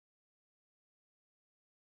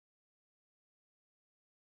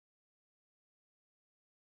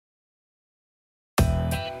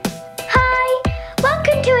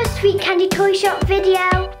sweet candy toy shop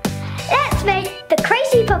video. Let's make the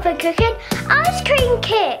Kracie Popin Cookin ice cream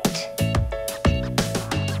kit.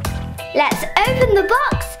 Let's open the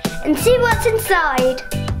box and see what's inside.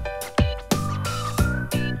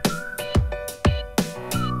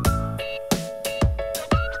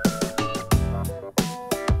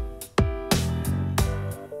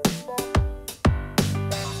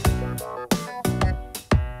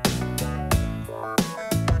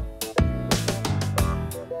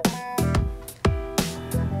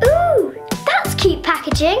 Cute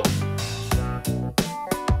packaging.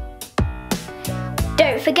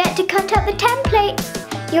 Don't forget to cut out the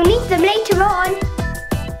templates. You'll need them later on.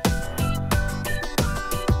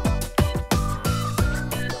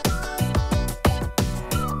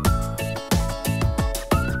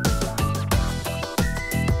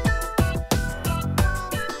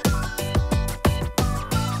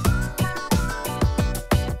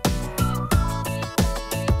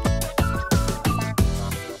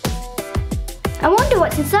 I wonder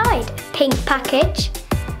what's inside. Pink package,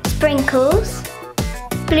 sprinkles,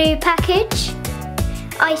 blue package,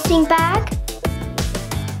 icing bag,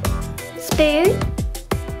 spoon,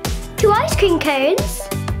 2 ice cream cones,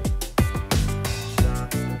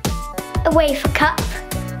 a wafer cup,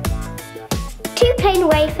 2 plain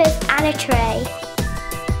wafers and a tray.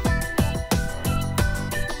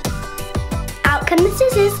 Out come the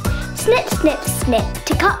scissors. Snip, snip, snip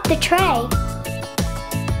to cut the tray.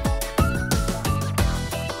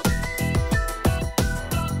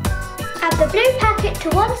 Add the blue packet to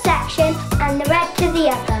one section and the red to the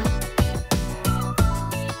other.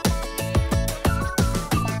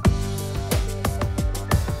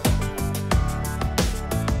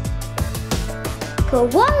 Pour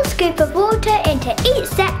 1 scoop of water into each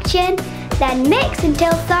section, then mix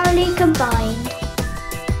until thoroughly combined.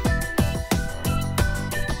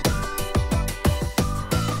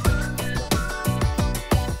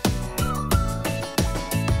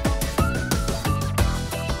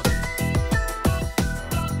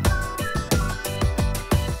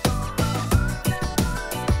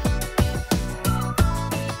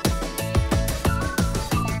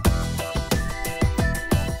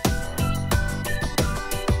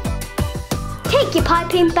 Take your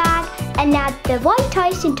piping bag and add the white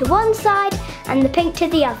ice into one side and the pink to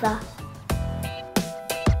the other.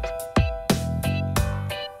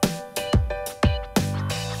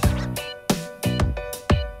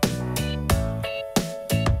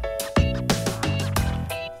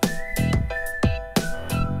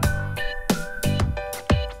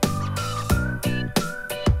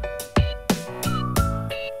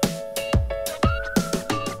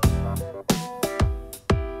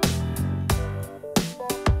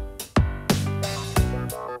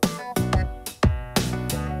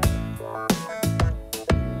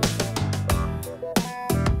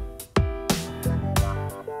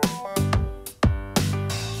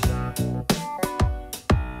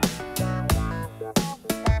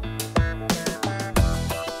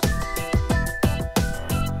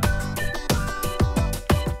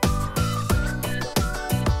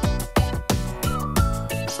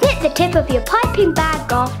 Snip the tip of your piping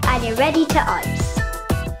bag off and you're ready to ice.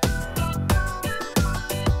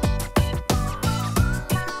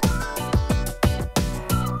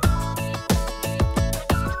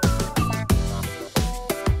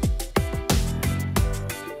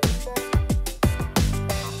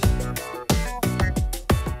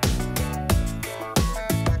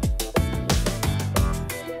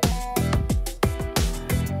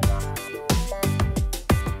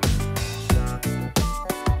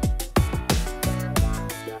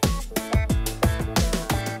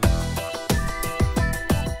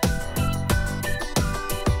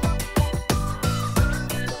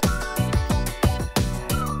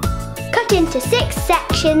 Into 6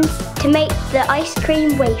 sections to make the ice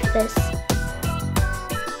cream wafers.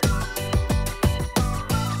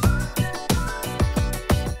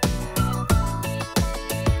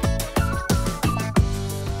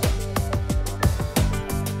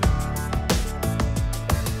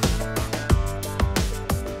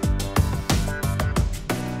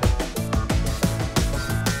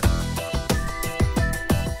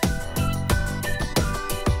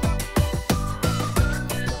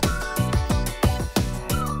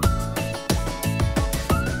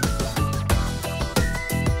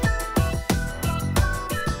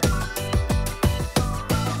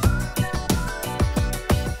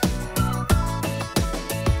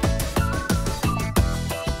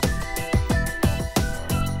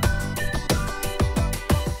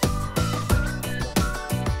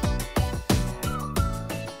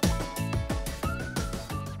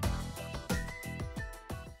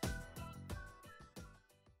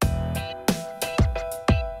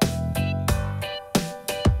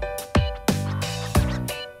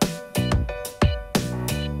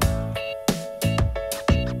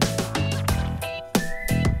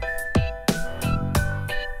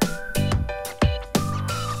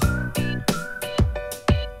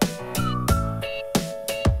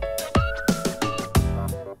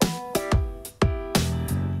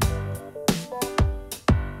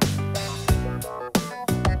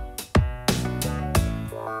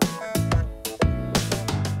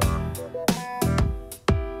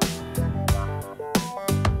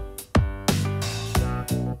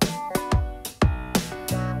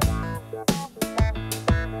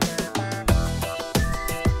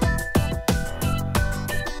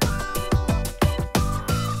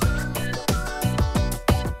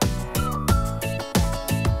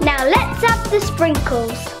 Now let's add the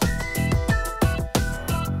sprinkles.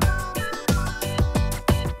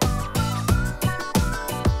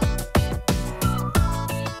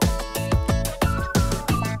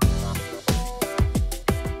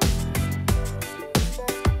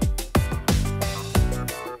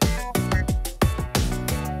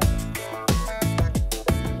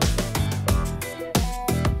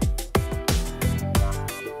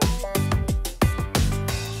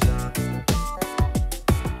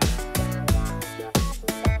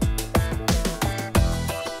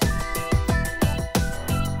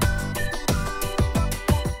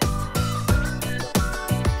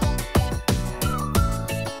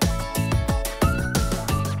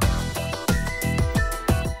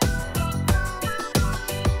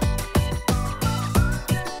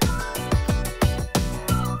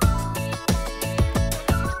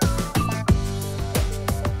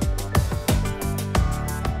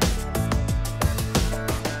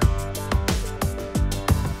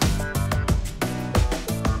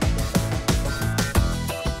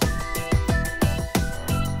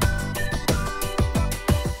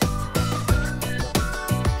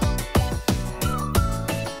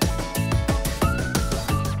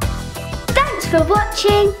 For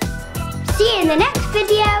watching. See you in the next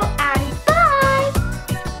video.